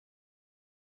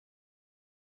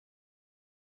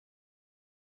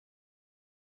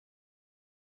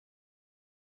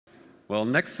Well,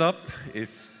 next up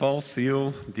is Paul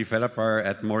Seal, developer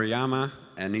at Moriyama,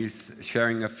 and he's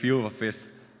sharing a few of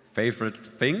his favorite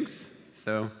things.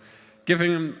 So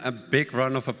giving him a big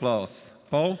round of applause.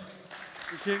 Paul?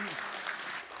 Thank you.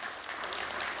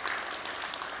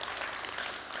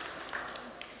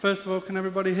 First of all, can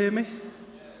everybody hear me?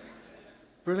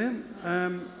 Brilliant.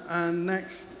 And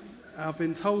next, I've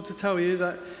been told to tell you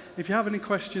that if you have any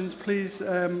questions, please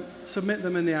submit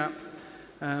them in the app.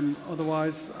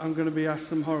 Otherwise, I'm going to be asked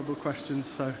some horrible questions.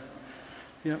 So,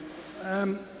 yeah.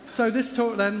 So this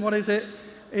talk then, what is it?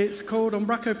 It's called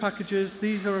Umbraco Packages.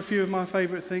 These are a few of my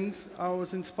favorite things. I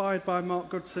was inspired by Mark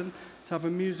Goodson to have a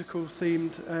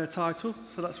musical-themed title,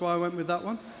 so that's why I went with that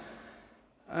one.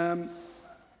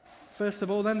 First of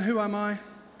all then, who am I?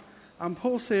 I'm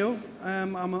Paul Seal.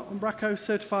 I'm an Umbraco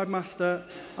Certified Master.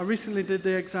 I recently did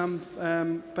the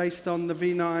exam based on the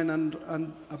V9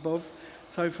 and above.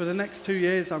 So for the next 2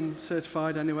 years, I'm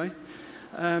certified anyway.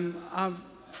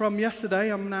 From yesterday,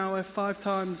 I'm now a 5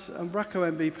 times Umbraco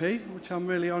MVP, which I'm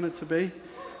really honoured to be.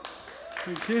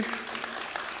 Thank you.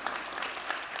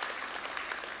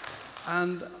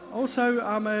 And also,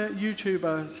 I'm a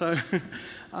YouTuber, so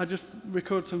I just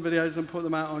record some videos and put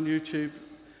them out on YouTube.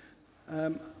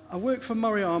 I work for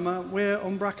Moriyama. We're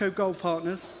Umbraco Gold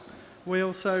Partners. We're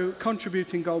also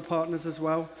contributing Gold Partners as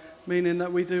well, meaning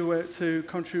that we do work to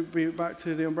contribute back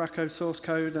to the Umbraco source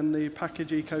code and the package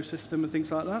ecosystem and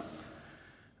things like that.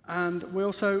 And we're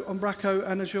also Umbraco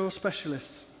and Azure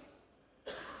specialists.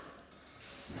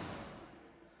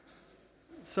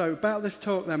 So about this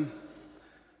talk then.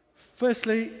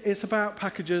 Firstly, it's about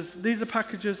packages. These are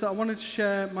packages that I wanted to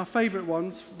share, my favorite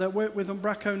ones, that work with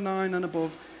Umbraco 9 and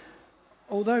above.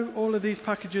 Although all of these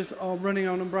packages are running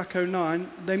on Umbraco 9,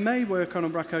 they may work on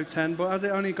Umbraco 10, but as it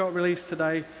only got released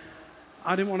today,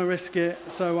 I didn't want to risk it,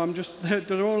 so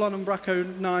they're all on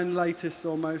Umbraco 9 latest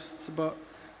almost, but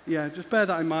yeah, just bear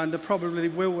that in mind. They probably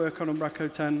will work on Umbraco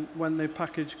 10 when the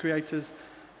package creators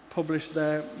publish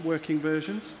their working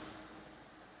versions.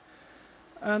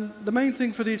 And the main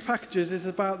thing for these packages is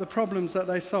about the problems that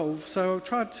they solve. So I've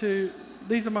tried to,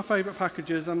 these are my favorite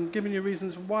packages. I'm giving you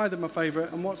reasons why they're my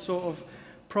favorite and what sort of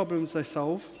problems they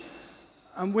solve.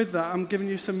 And with that, I'm giving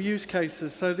you some use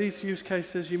cases. So these use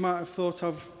cases you might have thought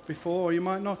of before, or you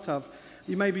might not have.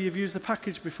 Maybe you've used the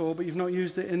package before, but you've not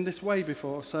used it in this way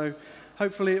before. So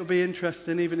hopefully it'll be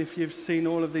interesting, even if you've seen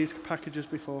all of these packages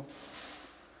before.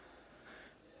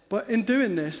 But in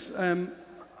doing this,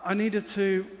 I needed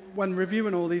to, when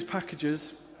reviewing all these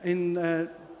packages in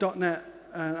 .NET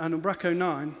and Umbraco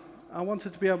 9, I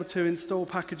wanted to be able to install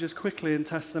packages quickly and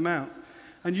test them out.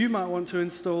 And you might want to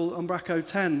install Umbraco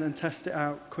 10 and test it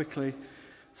out quickly.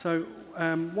 So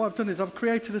what I've done is I've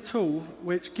created a tool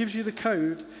which gives you the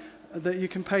code that you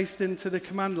can paste into the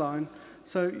command line.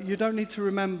 So you don't need to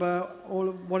remember all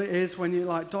of what it is when you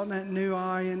like .NET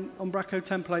NUI and Umbraco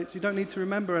templates. You don't need to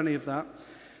remember any of that.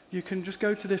 You can just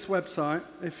go to this website.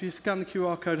 If you scan the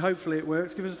QR code, hopefully it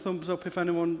works. Give us a thumbs up if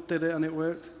anyone did it and it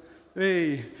worked.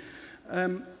 Hey.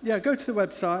 Yeah, go to the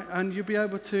website and you'll be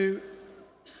able to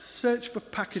search for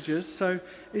packages. So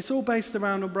it's all based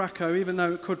around Umbraco, even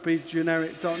though it could be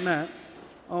generic .NET.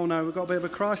 Oh no, we've got a bit of a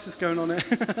crisis going on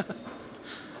here.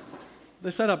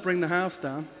 They said I'd bring the house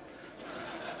down.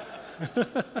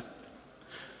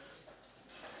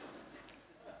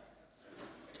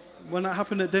 When that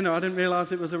happened at dinner, I didn't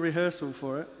realize it was a rehearsal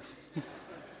for it.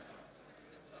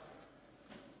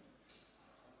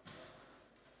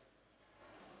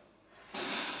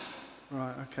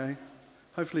 Right, okay.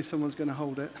 Hopefully someone's going to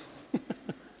hold it.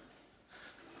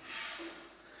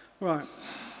 Right.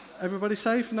 Everybody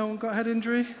safe? No one got a head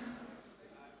injury?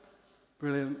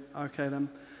 Brilliant. Okay, then.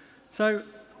 So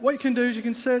what you can do is you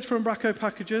can search for Umbraco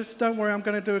packages. Don't worry, I'm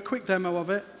going to do a quick demo of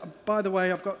it. By the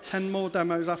way, I've got 10 more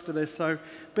demos after this, so a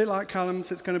bit like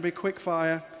Callum's, it's going to be quick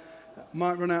fire.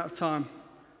 Might run out of time,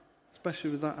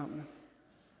 especially with that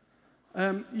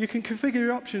happening. You can configure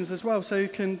your options as well, so you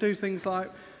can do things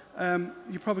like,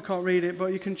 you probably can't read it,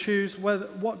 but you can choose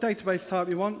what database type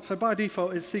you want. So by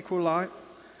default, it's SQLite.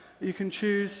 You can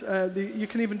choose, you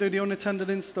can even do the unattended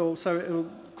install, so it'll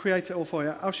create it all for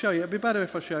you. I'll show you. It'd be better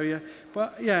if I show you.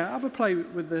 But yeah, have a play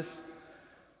with this.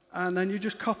 And then you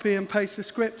just copy and paste the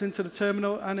script into the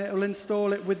terminal, and it'll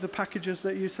install it with the packages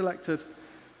that you selected.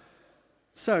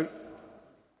 So,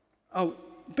 oh,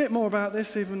 a bit more about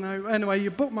this, even though, anyway,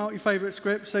 you bookmark your favorite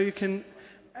script, so you can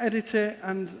edit it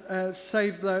and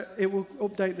save it will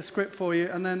update the script for you.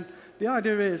 And then the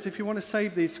idea is, if you want to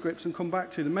save these scripts and come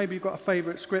back to them, maybe you've got a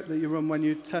favorite script that you run when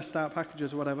you test out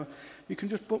packages or whatever, you can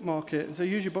just bookmark it. So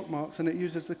use your bookmarks, and it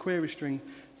uses the query string.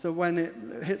 So when it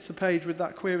hits the page with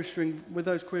that query string, with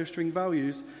those query string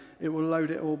values, it will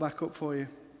load it all back up for you.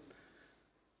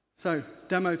 So,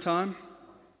 demo time.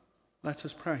 Let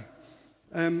us pray.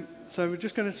 So we're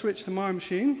just going to switch to my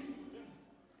machine.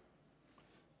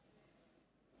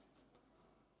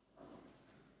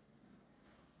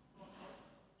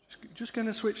 Just going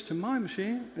to switch to my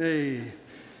machine. Hey.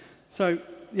 So,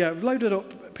 yeah, I've loaded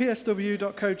up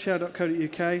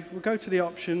psw.codeshare.co.uk. We'll go to the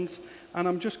options, and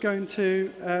I'm just going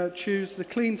to choose the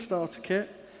clean starter kit.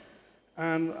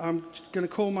 And I'm going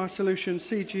to call my solution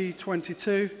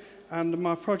CG22, and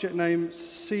my project name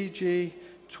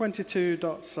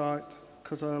CG22.site,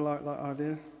 because I like that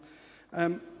idea.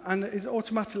 And it's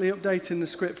automatically updating the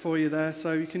script for you there,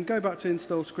 so you can go back to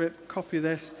install script, copy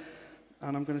this,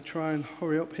 and I'm going to try and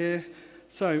hurry up here.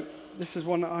 So this is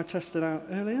one that I tested out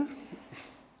earlier.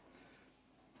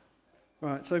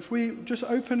 Right, so if we just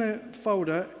open a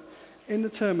folder in the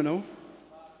terminal,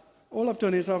 all I've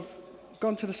done is I've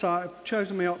gone to the site, I've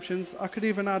chosen my options. I could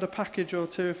even add a package or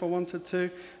two if I wanted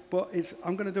to, but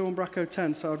I'm going to do Umbraco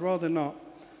 10, so I'd rather not,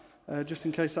 just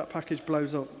in case that package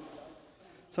blows up.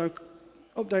 So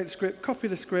update the script, copy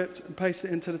the script, and paste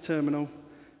it into the terminal,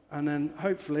 and then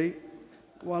hopefully,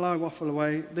 while I waffle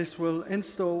away, this will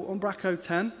install Umbraco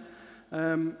 10,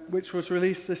 which was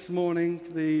released this morning.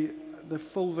 The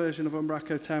full version of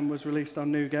Umbraco 10 was released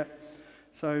on NuGet.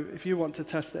 So if you want to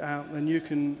test it out, then you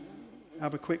can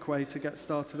have a quick way to get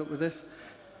started up with this.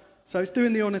 So it's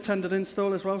doing the unattended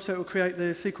install as well, so it will create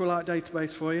the SQLite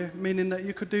database for you, meaning that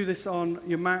you could do this on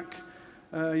your Mac,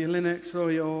 your Linux,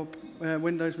 or your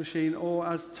Windows machine, or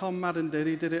as Tom Madden did,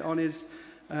 he did it on his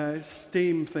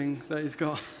Steam thing that he's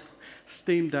got.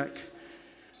 Steam Deck.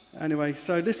 Anyway,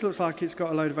 so this looks like it's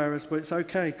got a load of errors, but it's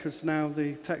okay because now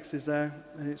the text is there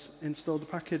and it's installed the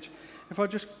package. If I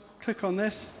just click on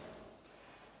this,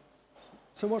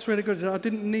 so what's really good is I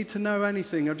didn't need to know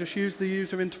anything. I just used the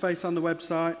user interface on the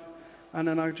website, and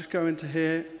then I just go into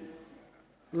here,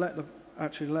 let the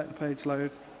page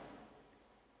load.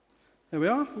 There we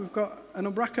are. We've got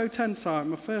an Umbraco 10 site,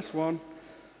 my first one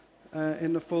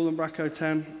in the full Umbraco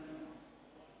 10.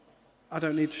 I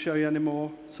don't need to show you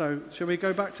anymore. So shall we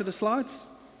go back to the slides?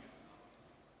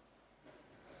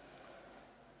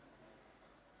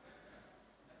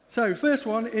 So first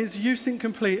one is usync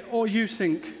complete, or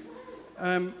usync.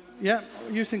 Yeah,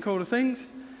 usync all the things,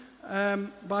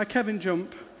 by Kevin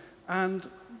Jump. And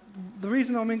the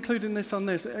reason I'm including this on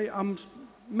this, I'm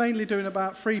mainly doing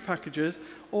about free packages,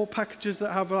 or packages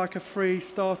that have like a free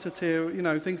starter tier, you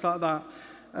know, things like that.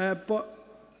 But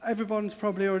everyone's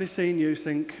probably already seen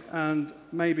usync and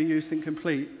maybe usync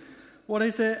complete. What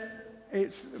is it?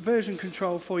 It's version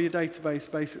control for your database,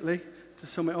 basically, to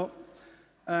sum it up.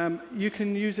 You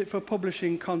can use it for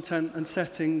publishing content and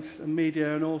settings and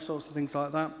media and all sorts of things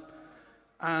like that.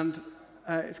 And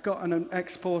it's got an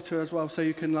exporter as well, so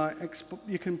you can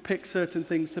you can pick certain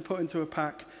things to put into a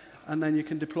pack, and then you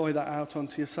can deploy that out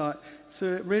onto your site. It's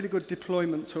a really good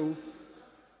deployment tool,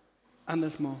 and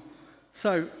there's more.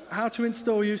 So how to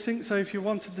install usync. So if you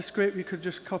wanted the script, you could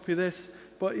just copy this.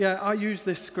 But yeah, I use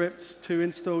this script to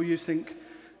install usync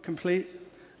complete.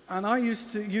 And I use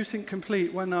usync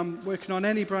complete when I'm working on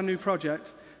any brand new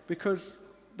project, because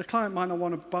the client might not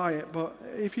want to buy it, but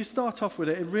if you start off with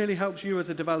it, it really helps you as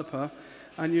a developer,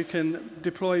 and you can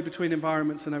deploy between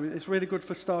environments and everything. It's really good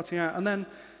for starting out. And then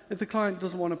if the client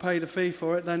doesn't want to pay the fee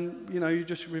for it, then you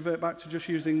just revert back to just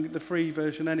using the free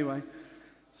version anyway.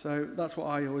 So that's what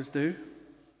I always do.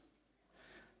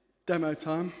 Demo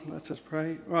time, let us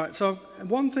pray. Right, so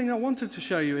one thing I wanted to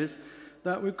show you is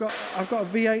that I've got a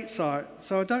V8 site.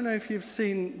 So I don't know if you've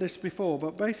seen this before,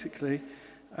 but basically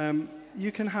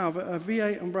you can have a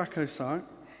V8 Umbraco site.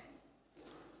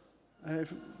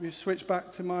 If you switch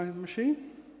back to my machine,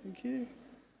 thank you.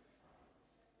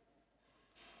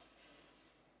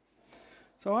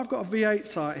 So I've got a V8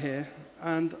 site here,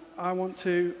 and I want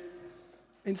to,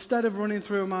 instead of running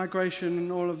through a migration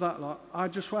and all of that lot, I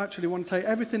just actually want to take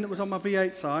everything that was on my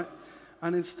V8 site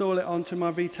and install it onto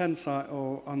my V10 site,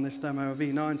 or on this demo, a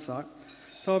V9 site.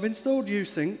 So I've installed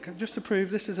usync, just to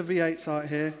prove this is a V8 site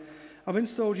here. I've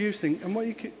installed usync, and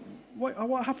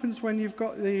what happens when you've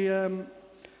got the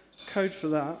code for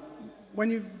that,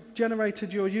 when you've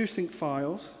generated your usync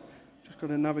files, just got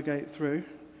to navigate through.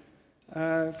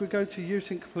 If we go to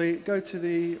usync complete, go to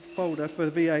the folder for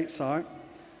the V8 site,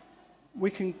 we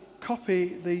can copy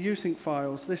the usync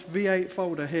files, this V8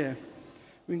 folder here.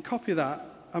 We can copy that,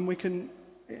 and we can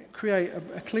create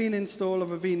a clean install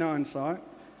of a V9 site,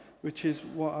 which is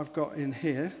what I've got in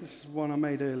here. This is one I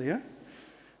made earlier.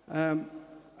 And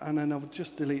then I'll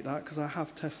just delete that because I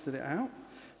have tested it out.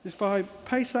 If I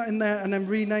paste that in there and then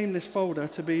rename this folder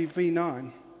to be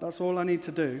V9, that's all I need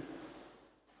to do.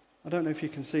 I don't know if you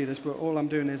can see this, but all I'm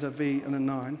doing is a V and a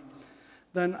 9.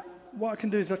 Then what I can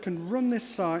do is I can run this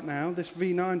site now, this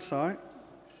V9 site,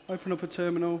 open up a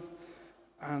terminal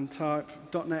and type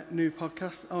 .NET new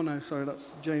podcast. Oh no, sorry,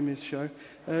 that's Jamie's show.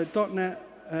 .NET,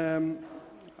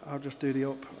 I'll just do the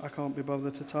up. I can't be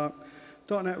bothered to type.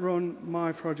 .NET run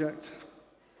my project.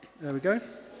 There we go.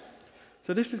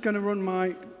 So this is going to run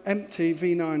my empty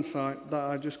V9 site that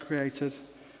I just created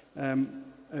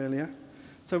earlier.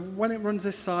 So when it runs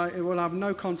this site, it will have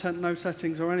no content, no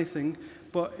settings or anything,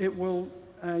 but it will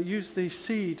use the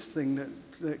seed thing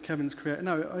that Kevin's created.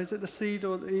 No, is it the seed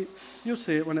or you'll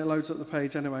see it when it loads up the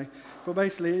page anyway. But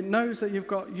basically, it knows that you've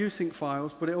got usync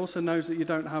files, but it also knows that you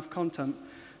don't have content.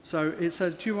 So it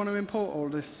says, do you want to import all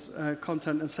this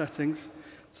content and settings?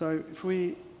 So if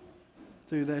we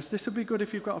do this, this would be good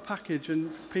if you've got a package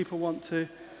and people want to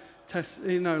test,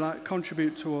 like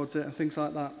contribute towards it and things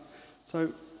like that.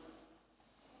 So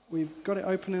we've got it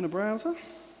open in a browser.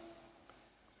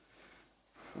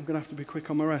 I'm going to have to be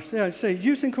quick on my rest. Yeah, see,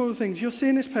 using all the things. You'll see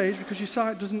in this page, because your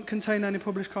site doesn't contain any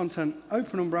published content,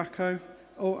 open Umbraco.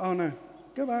 Oh no,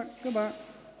 go back.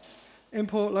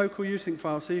 Import local usync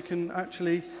file, so you can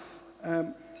actually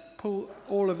pull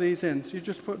all of these in. So you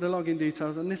just put the login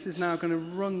details, and this is now going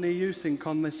to run the usync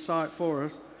on this site for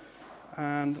us.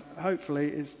 And hopefully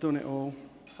it's done it all.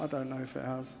 I don't know if it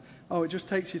has. Oh, it just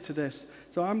takes you to this.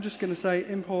 So I'm just going to say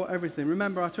import everything.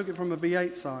 Remember, I took it from a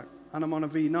V8 site, and I'm on a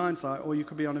V9 site, or you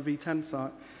could be on a V10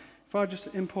 site. If I just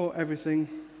import everything,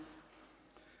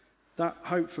 that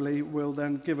hopefully will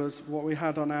then give us what we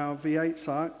had on our V8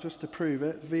 site, just to prove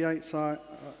it. V8 site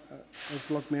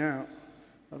has logged me out.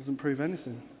 That doesn't prove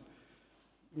anything.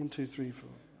 1, 2, 3, 4, 5,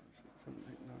 6, 7,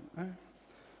 8, 9,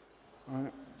 0. All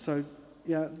right. So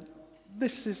yeah,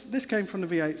 this came from the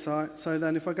V8 site. So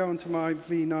then if I go onto my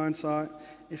V9 site,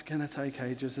 it's going to take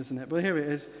ages, isn't it? But here it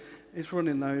is. It's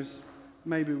running those.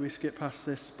 Maybe we skip past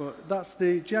this, but that's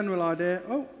the general idea.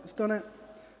 Oh, it's done it.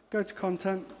 Go to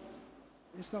content.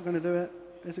 It's not going to do it.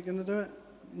 Is it going to do it?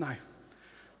 No.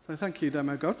 So thank you,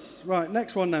 demo gods. Right,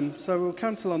 next one then. So we'll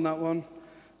cancel on that one.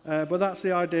 But that's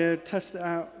the idea. Test it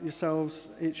out yourselves.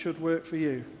 It should work for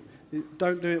you.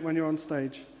 Don't do it when you're on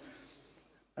stage.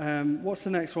 What's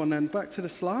the next one then? Back to the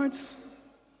slides.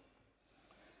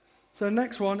 So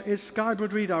next one is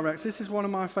Skybird redirects. This is one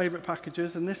of my favorite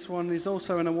packages, and this one is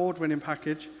also an award-winning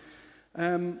package.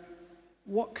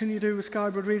 What can you do with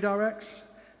Skybird redirects?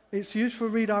 It's used for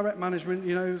redirect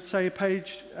management. Say a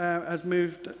page has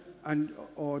moved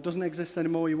or doesn't exist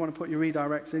anymore, you want to put your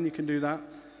redirects in, you can do that.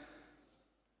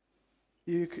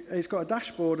 It's got a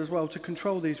dashboard as well to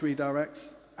control these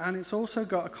redirects, and it's also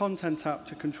got a content tab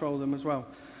to control them as well.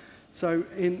 So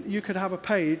you could have a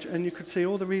page, and you could see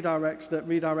all the redirects that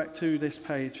redirect to this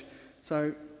page.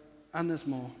 So, and there's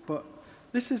more. But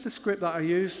this is the script that I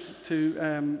used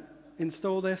to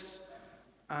install this,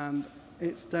 and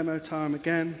it's demo time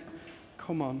again.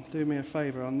 Come on, do me a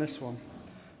favor on this one.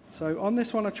 So on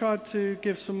this one, I tried to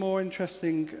give some more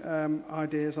interesting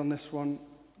ideas on this one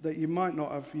that you might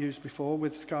not have used before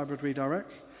with Skybird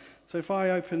redirects. So if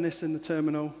I open this in the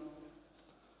terminal,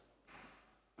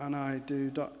 and I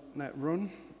do .NET run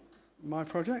my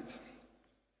project,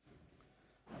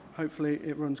 hopefully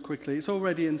it runs quickly. It's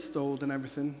already installed and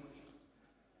everything.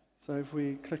 So if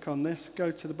we click on this,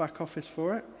 go to the back office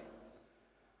for it.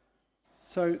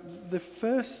 So the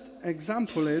first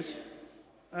example is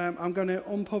I'm going to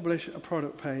unpublish a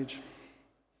product page.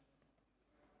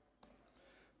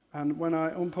 And when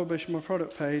I unpublish my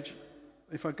product page,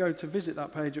 if I go to visit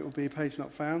that page, it will be page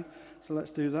not found. So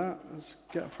let's do that. Let's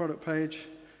get a product page.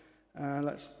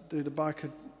 Let's do the biker.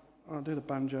 I'll do the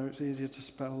banjo. It's easier to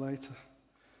spell later.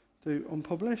 Do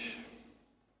unpublish.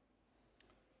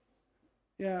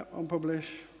 Yeah, unpublish.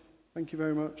 Thank you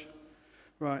very much.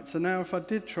 Right, so now if I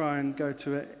did try and go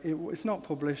to it, it's not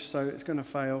published, so it's going to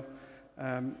fail.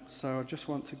 So I just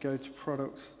want to go to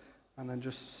products and then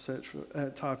just search for,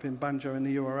 type in banjo in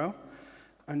the URL,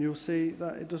 and you'll see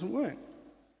that it doesn't work.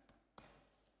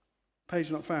 Page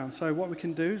not found. So what we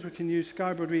can do is we can use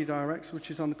Skybird redirects,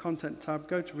 which is on the content tab,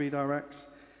 go to redirects,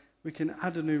 we can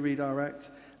add a new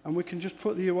redirect, and we can just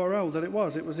put the URL that it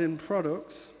was. It was in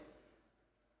products,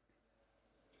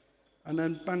 and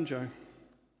then banjo.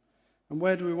 And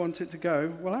where do we want it to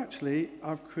go? Well, actually,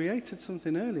 I've created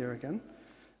something earlier again,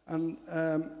 and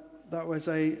that was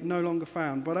a no longer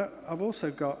found. But I've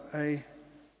also got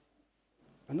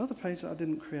another page that I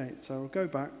didn't create. So I'll go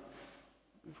back.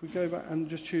 If we go back and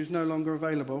just choose no longer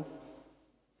available,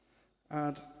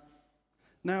 add.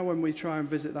 Now when we try and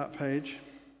visit that page,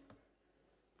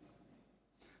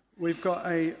 we've got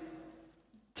a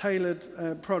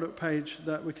tailored product page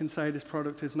that we can say this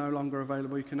product is no longer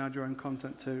available. You can add your own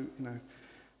content to,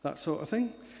 that sort of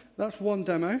thing. That's one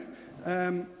demo.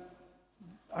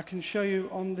 I can show you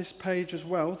on this page as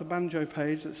well, the Banjo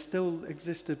page that still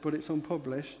existed, but it's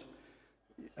unpublished.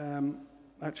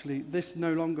 Actually, this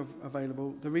no longer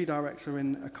available. The redirects are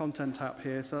in a content app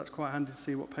here, so that's quite handy to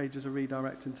see what pages are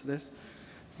redirecting to this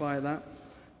via that.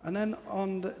 And then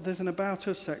there's an About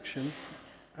Us section,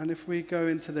 and if we go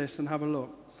into this and have a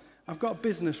look, I've got a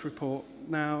business report.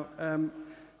 Now,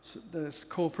 so there's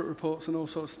corporate reports and all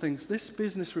sorts of things. This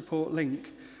business report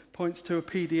link points to a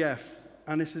PDF,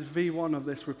 and this is V1 of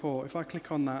this report. If I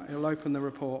click on that, it'll open the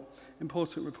report,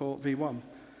 important report V1.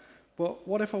 But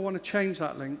what if I want to change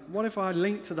that link? What if I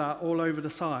link to that all over the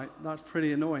site? That's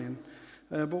pretty annoying.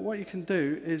 But what you can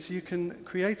do is you can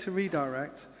create a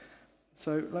redirect.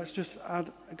 So let's just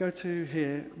go to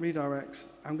here, redirects.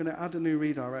 I'm going to add a new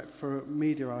redirect for a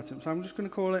media item. So I'm just going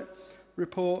to call it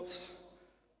Reports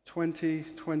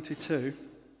 2022.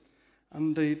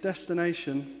 And the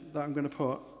destination that I'm going to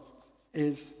put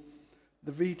is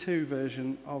the V2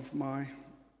 version of my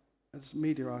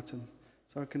media item.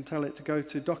 So I can tell it to go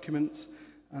to Documents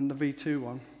and the V2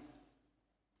 one.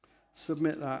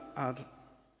 Submit that, add.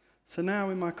 So now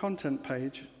in my content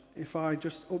page, if I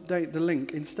just update the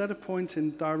link, instead of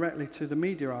pointing directly to the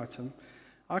media item,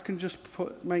 I can just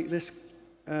make this,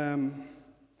 I'm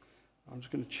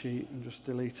just going to cheat and just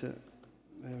delete it.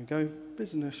 There we go,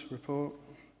 business report,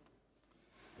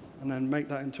 and then make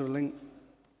that into a link.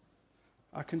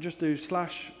 I can just do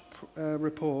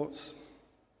 /reports,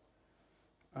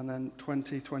 and then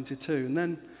 2022. And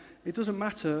then it doesn't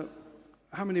matter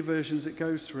how many versions it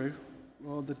goes through,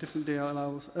 or the different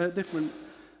DLLs, different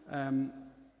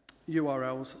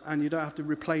URLs, and you don't have to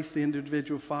replace the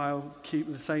individual file,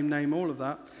 keep the same name, all of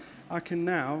that. I can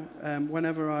now,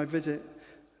 whenever I visit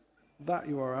that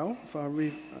URL, if I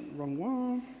read wrong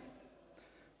one,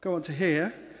 go onto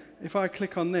here. If I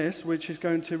click on this, which is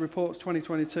going to Reports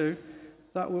 2022,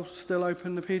 that will still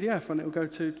open the PDF and it will go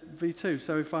to V2.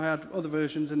 So if I add other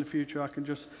versions in the future, I can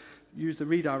just use the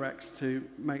redirects to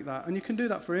make that. And you can do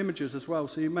that for images as well.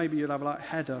 So maybe you'll have like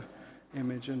header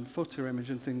image and footer image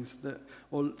and things,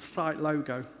 or site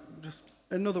logo. Just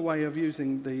another way of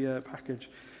using the package.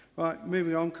 Right,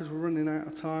 moving on because we're running out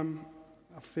of time.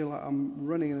 I feel like I'm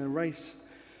running in a race.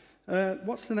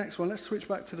 What's the next one? Let's switch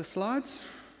back to the slides.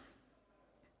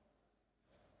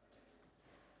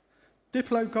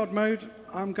 Diplo God mode,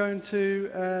 I'm going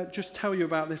to just tell you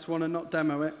about this one and not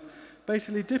demo it.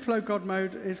 Basically, Diplo God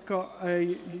mode has got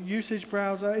a usage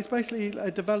browser. It's basically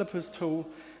a developer's tool.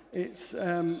 It's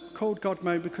called God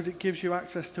mode because it gives you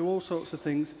access to all sorts of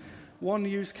things. One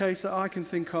use case that I can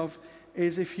think of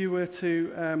is if you were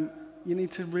to, you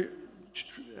need to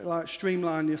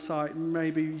streamline your site and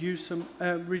maybe use some,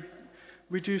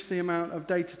 reduce the amount of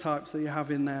data types that you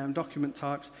have in there and document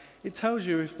types. It tells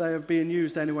you if they are being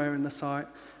used anywhere in the site,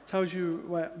 tells you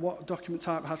what document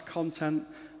type has content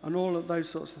and all of those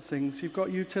sorts of things. You've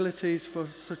got utilities for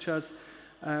such as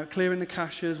clearing the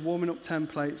caches, warming up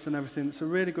templates and everything. It's a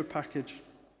really good package.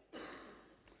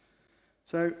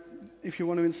 So if you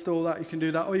want to install that, you can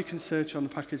do that, or you can search on the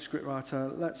package script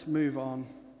writer. Let's move on.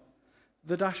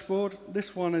 The dashboard,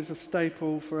 this one is a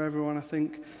staple for everyone, I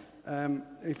think.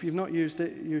 If you've not used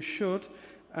it, you should.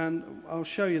 And I'll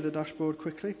show you the dashboard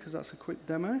quickly, because that's a quick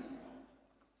demo.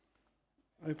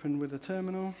 Open with a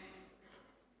terminal.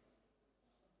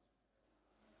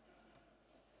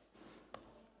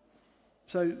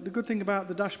 So the good thing about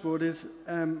the dashboard is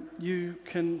you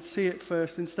can see it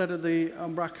first. Instead of the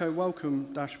Umbraco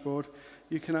Welcome dashboard,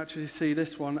 you can actually see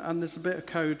this one. And there's a bit of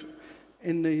code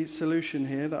in the solution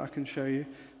here that I can show you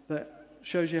that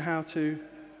shows you how to,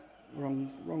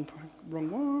 wrong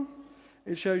one.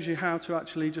 It shows you how to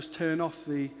actually just turn off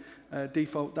the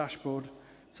default dashboard.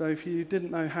 So if you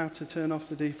didn't know how to turn off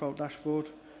the default dashboard,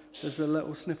 there's a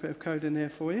little snippet of code in here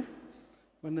for you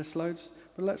when this loads.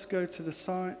 But let's go to the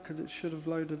site, because it should have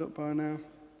loaded up by now.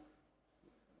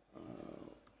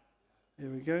 Here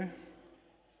we go.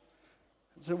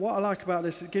 So what I like about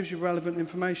this, it gives you relevant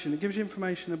information. It gives you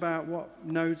information about what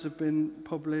nodes have been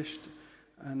published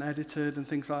and edited and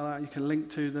things like that. You can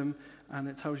link to them, and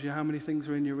it tells you how many things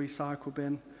are in your recycle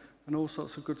bin and all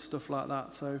sorts of good stuff like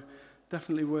that. So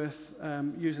definitely worth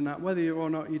using that. Whether or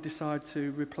not you decide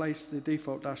to replace the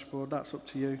default dashboard, that's up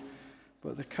to you.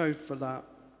 But the code for that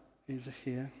is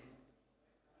here.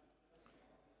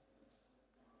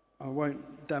 I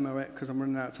won't demo it because I'm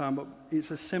running out of time, but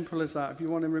it's as simple as that. If you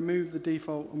want to remove the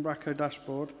default Umbraco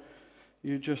dashboard,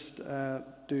 you just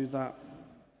do that,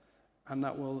 and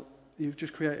that will you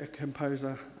just create a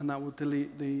composer, and that will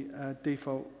delete the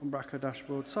default Umbraco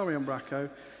dashboard. Sorry, Umbraco.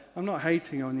 I'm not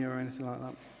hating on you or anything like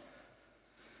that.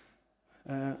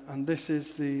 And this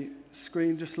is the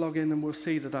screen. Just log in and we'll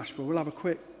see the dashboard. We'll have a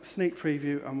quick sneak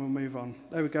preview and we'll move on.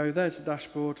 There we go. There's the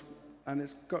dashboard, and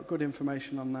it's got good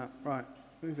information on that. Right,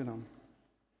 moving on.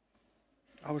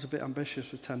 I was a bit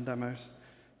ambitious with 10 demos.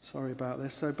 Sorry about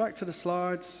this. So back to the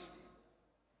slides.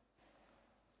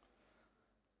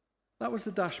 That was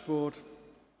the dashboard.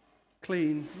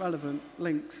 Clean, relevant,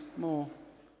 links, more.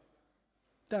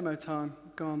 Demo time,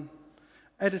 gone.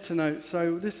 Editor notes.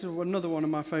 So this is another one of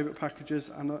my favorite packages,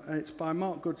 and it's by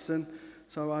Mark Goodson.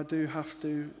 So I do have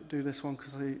to do this one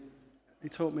because he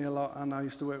taught me a lot, and I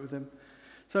used to work with him.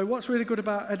 So what's really good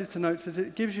about editor notes is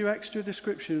it gives you extra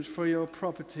descriptions for your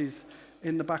properties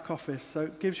in the back office. So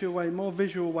it gives you a more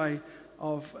visual way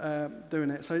of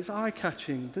doing it. So it's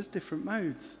eye-catching. There's different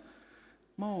modes.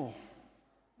 More.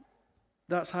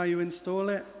 That's how you install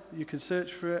it. You can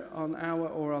search for it on our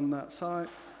or on that site.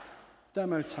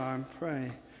 Demo time,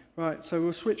 pray. Right, so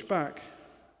we'll switch back.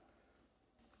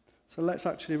 So let's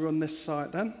actually run this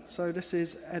site then. So this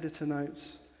is editor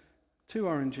notes,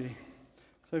 2orangey.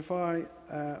 So if I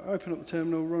open up the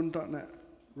terminal, run .NET,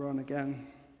 run again.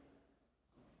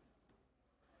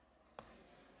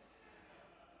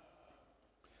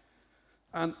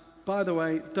 And by the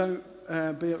way, don't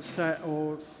be upset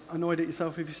or annoyed at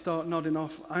yourself if you start nodding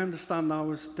off. I understand I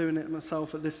was doing it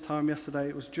myself at this time yesterday.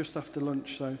 It was just after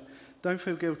lunch, so don't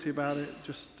feel guilty about it.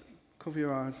 Just cover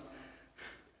your eyes.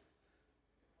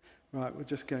 Right, we're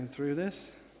just going through this.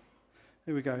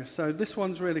 Here we go. So this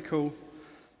one's really cool.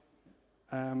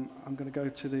 I'm going to go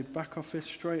to the back office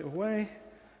straight away.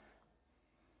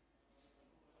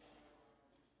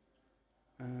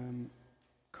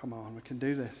 Come on, we can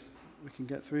do this. We can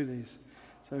get through these.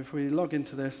 So if we log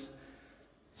into this,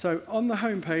 so on the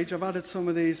home page, I've added some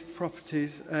of these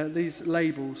properties, these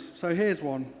labels. So here's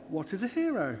one. What is a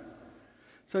hero?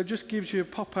 So it just gives you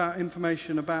pop-out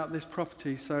information about this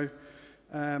property. So,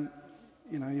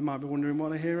 you know, you might be wondering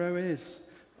what a hero is.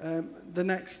 The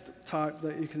next type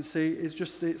that you can see is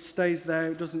just it stays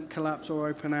there. It doesn't collapse or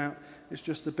open out. It's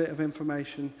just a bit of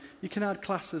information. You can add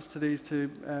classes to these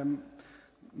to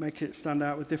make it stand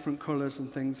out with different colors and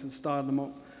things and style them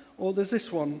up. Or there's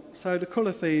this one, so the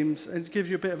color themes, and it gives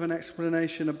you a bit of an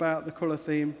explanation about the color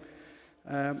theme.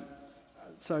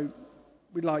 So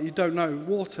you don't know,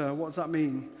 water, what does that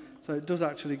mean? So it does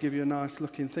actually give you a nice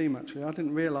looking theme actually. I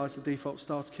didn't realize the default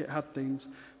starter kit had themes,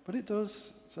 but it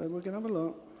does. So we're gonna have a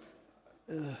look.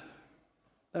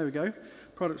 There we go.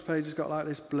 Products page has got like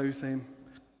this blue theme.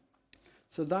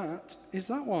 So that is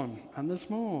that one, and there's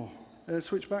more.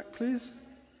 Switch back please.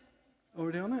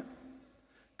 Already on it?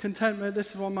 Contentment,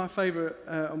 this is one of my favorite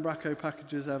Umbraco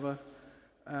packages ever.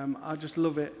 I just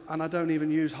love it, and I don't even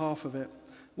use half of it.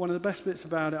 One of the best bits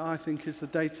about it, I think, is the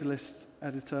data list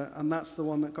editor, and that's the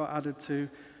one that got added to,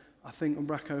 I think,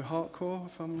 Umbraco Hardcore,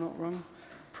 if I'm not wrong.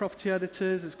 Property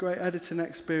editors, it's great editing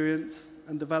experience,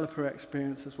 and developer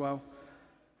experience as well.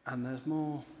 And there's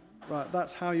more. Right,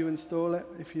 that's how you install it,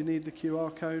 if you need the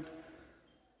QR code.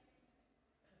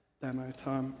 Demo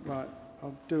time. Right,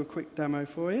 I'll do a quick demo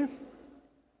for you.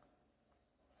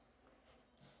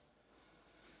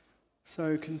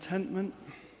 So contentment,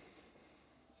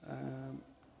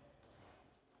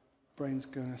 brain's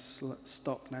going to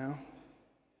stop now.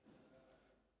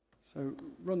 So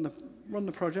run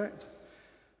the project.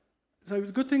 So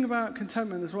the good thing about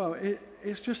contentment as well,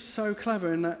 it's just so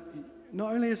clever in that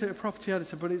not only is it a property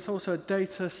editor, but it's also a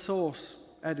data source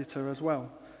editor as well.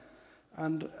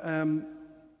 And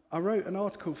I wrote an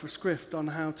article for Scrift on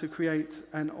how to create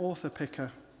an author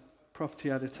picker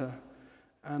property editor.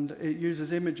 And it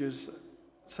uses images,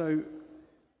 so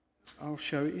I'll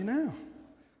show it you now.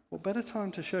 What better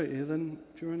time to show it you than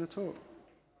during the talk?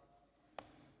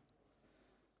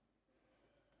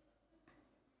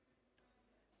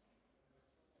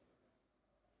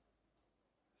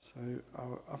 So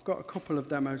I've got a couple of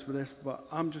demos with this, but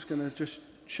I'm just going to just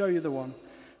show you the one.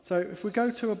 So if we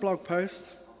go to a blog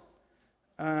post,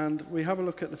 and we have a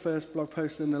look at the first blog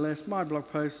post in the list, my blog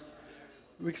post,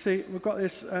 we can see we've got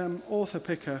this author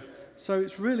picker. So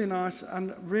it's really nice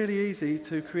and really easy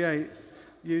to create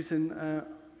using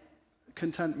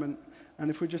contentment. And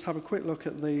if we just have a quick look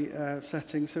at the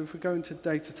settings, so if we go into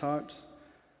data types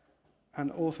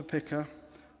and author picker,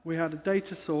 we had a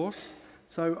data source.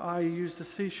 So I used the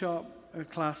C#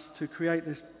 class to create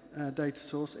this data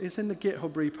source. It's in the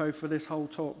GitHub repo for this whole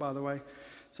talk, by the way.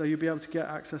 So you'll be able to get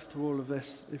access to all of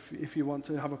this if you want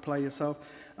to have a play yourself.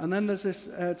 And then there's this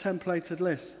templated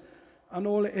list. And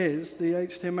all it is, the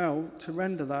HTML to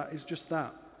render that is just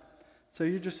that. So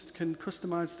you just can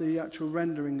customize the actual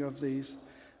rendering of these.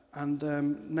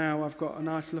 And now I've got a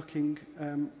nice looking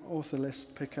author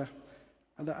list picker,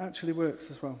 and that actually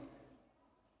works as well.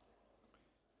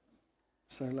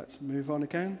 So let's move on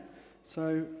again.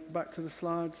 So back to the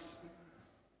slides.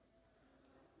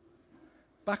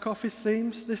 Back office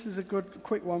themes. This is a good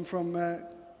quick one from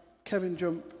Kevin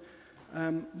Jump.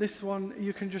 This one,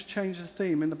 you can just change the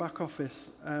theme in the back office.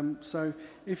 So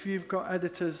if you've got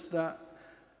editors that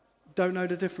don't know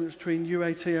the difference between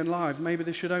UAT and live, maybe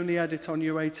they should only edit on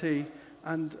UAT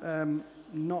and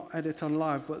not edit on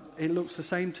live, but it looks the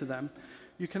same to them.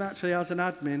 You can actually, as an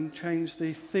admin, change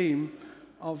the theme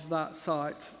of that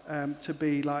site to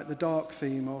be like the dark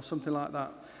theme or something like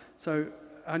that. So,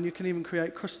 and you can even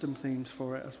create custom themes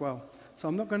for it as well. So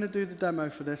I'm not going to do the demo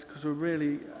for this because we're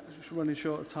really running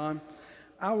short of time.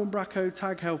 Our Umbraco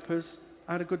tag helpers,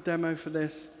 I had a good demo for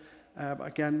this, but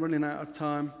again, running out of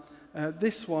time.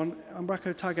 This one,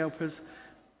 Umbraco tag helpers,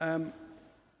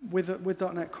 with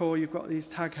 .NET Core, you've got these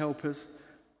tag helpers,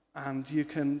 and you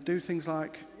can do things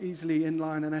like easily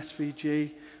inline an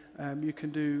SVG. You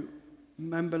can do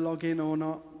member login or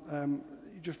not,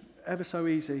 just ever so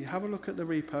easy. Have a look at the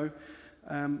repo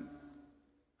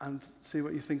and see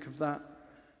what you think of that.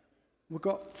 We've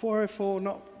got 404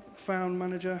 not found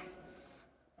manager.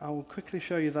 I will quickly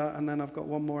show you that, and then I've got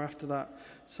one more after that.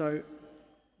 So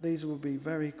these will be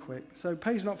very quick. So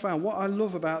page not found. What I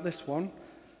love about this one,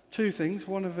 two things.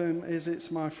 One of them is it's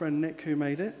my friend Nick who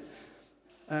made it.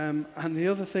 And the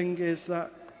other thing is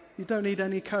that you don't need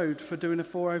any code for doing a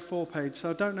 404 page.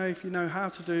 So I don't know if you know how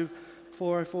to do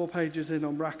 404 pages in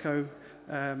Umbraco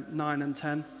 9 and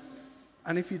 10.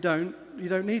 And if you don't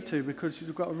need to, because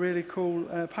you've got a really cool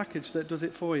package that does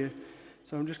it for you.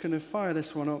 So I'm just going to fire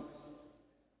this one up.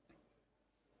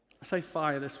 I say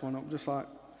fire this one up, just like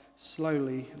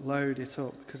slowly load it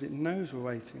up, because it knows we're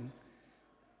waiting.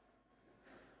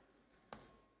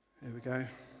 Here we go.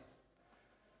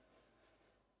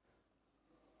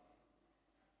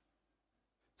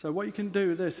 So what you can do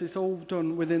with this, it's all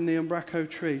done within the Umbraco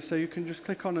tree. So you can just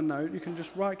click on a node. You can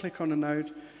just right-click on a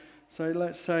node. So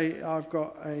let's say I've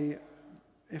got a,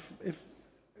 if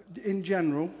in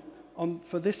general,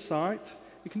 for this site,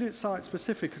 you can do it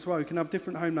site-specific as well. You can have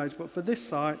different home nodes. But for this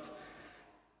site,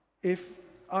 if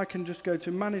I can just go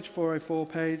to Manage 404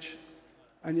 page,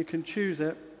 and you can choose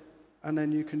it, and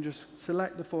then you can just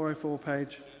select the 404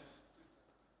 page.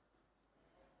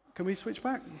 Can we switch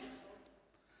back?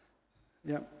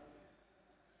 Yep.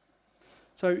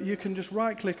 So you can just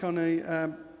right-click on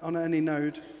any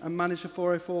node and manage the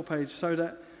 404 page, so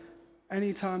that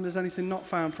anytime there's anything not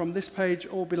found from this page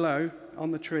or below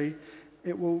on the tree,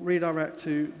 it will redirect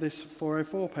to this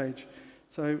 404 page.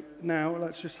 So now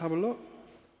let's just have a look.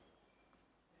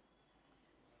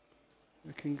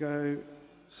 We can go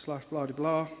 / blah de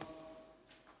blah.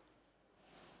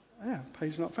 Yeah,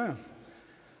 page not found.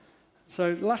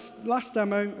 So last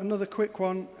demo, another quick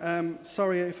one.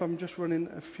 Sorry if I'm just running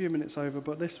a few minutes over,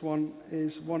 but this one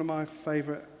is one of my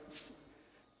favorites.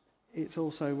 It's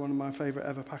also one of my favorite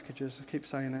ever packages. I keep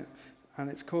saying it. And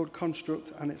it's called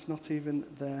Construct, and it's not even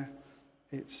there.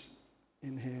 It's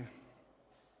in here.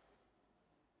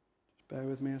 Just bear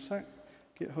with me a sec.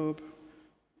 GitHub.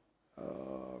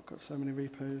 Oh, I've got so many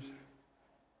repos.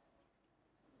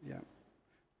 Yeah.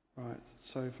 Right,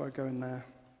 so if I go in there.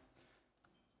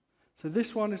 So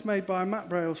this one is made by Matt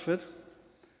Brailsford,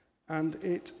 and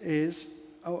it is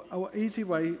an easy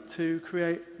way to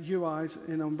create UIs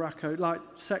in Umbraco, like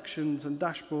sections and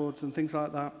dashboards and things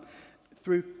like that,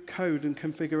 through code and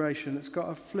configuration. It's got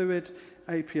a fluid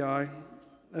API.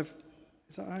 Is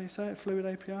that how you say it? Fluid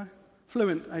API?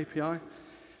 Fluent API.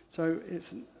 So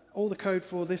it's all the code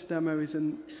for this demo is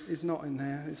not in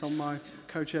there. It's on my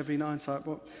CodeShare V9 site.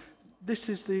 But this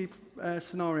is the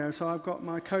scenario. So I've got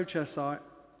my CodeShare site.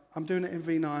 I'm doing it in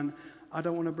V9. I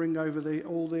don't want to bring over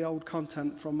all the old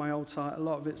content from my old site. A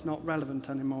lot of it's not relevant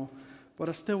anymore. But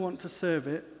I still want to serve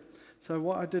it. So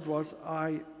what I did was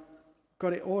I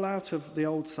got it all out of the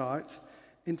old site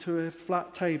into a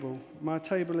flat table. My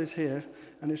table is here,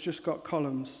 and it's just got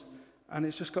columns. And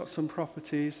it's just got some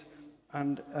properties.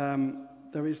 And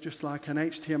there is just like an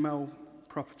HTML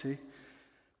property.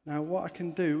 Now, what I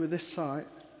can do with this site,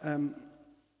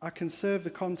 I can serve the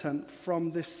content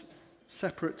from this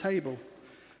separate table.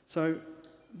 So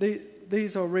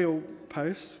these are real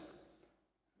posts.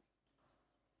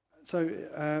 So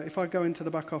if I go into the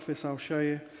back office, I'll show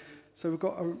you. So we've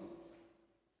got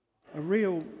a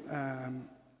real,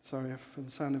 sorry if I'm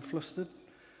sounding flustered.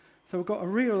 So we've got a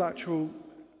real actual,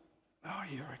 oh,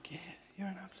 you're a git. You're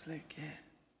an absolute git.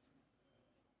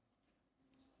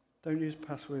 Don't use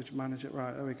passwords, manage it.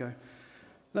 Right, there we go.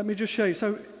 Let me just show you.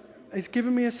 So it's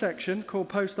given me a section called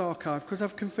Post Archive because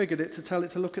I've configured it to tell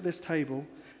it to look at this table,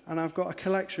 and I've got a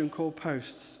collection called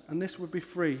Posts, and this would be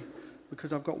free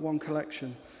because I've got one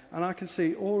collection. And I can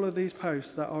see all of these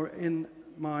posts that are in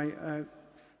my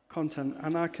content,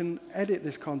 and I can edit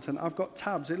this content. I've got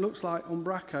tabs. It looks like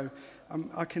Umbraco.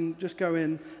 I can just go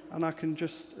in and I can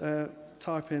just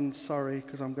type in sorry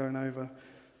because I'm going over.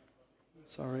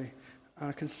 Sorry. And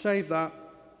I can save that,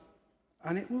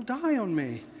 and it will die on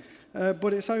me.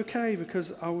 But it's okay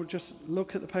because I will just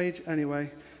look at the page anyway,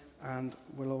 and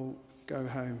we'll all go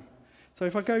home. So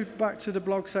if I go back to the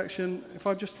blog section, if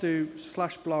I just do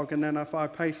 /blog and then if I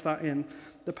paste that in,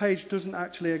 the page doesn't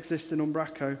actually exist in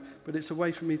Umbraco, but it's a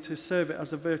way for me to serve it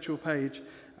as a virtual page,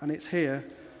 and it's here.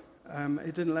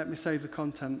 It didn't let me save the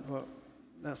content, but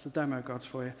that's the demo gods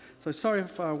for you. So sorry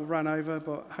if I ran over,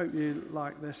 but hope you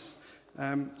like this.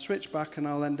 Switch back and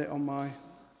I'll end it on my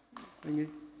thingy.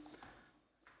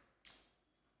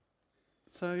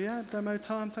 So yeah, demo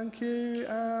time, thank you.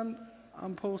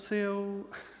 I'm Paul Seal.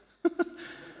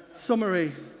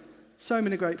 Summary, so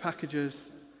many great packages.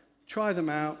 Try them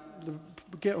out. The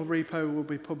GitHub repo will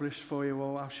be published for you,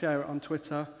 or I'll share it on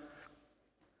Twitter.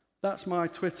 That's my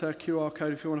Twitter QR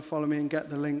code. If you want to follow me and get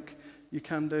the link, you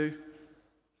can do.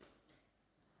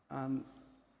 And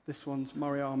this one's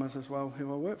Moriama's as well,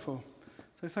 who I work for.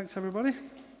 So thanks, everybody.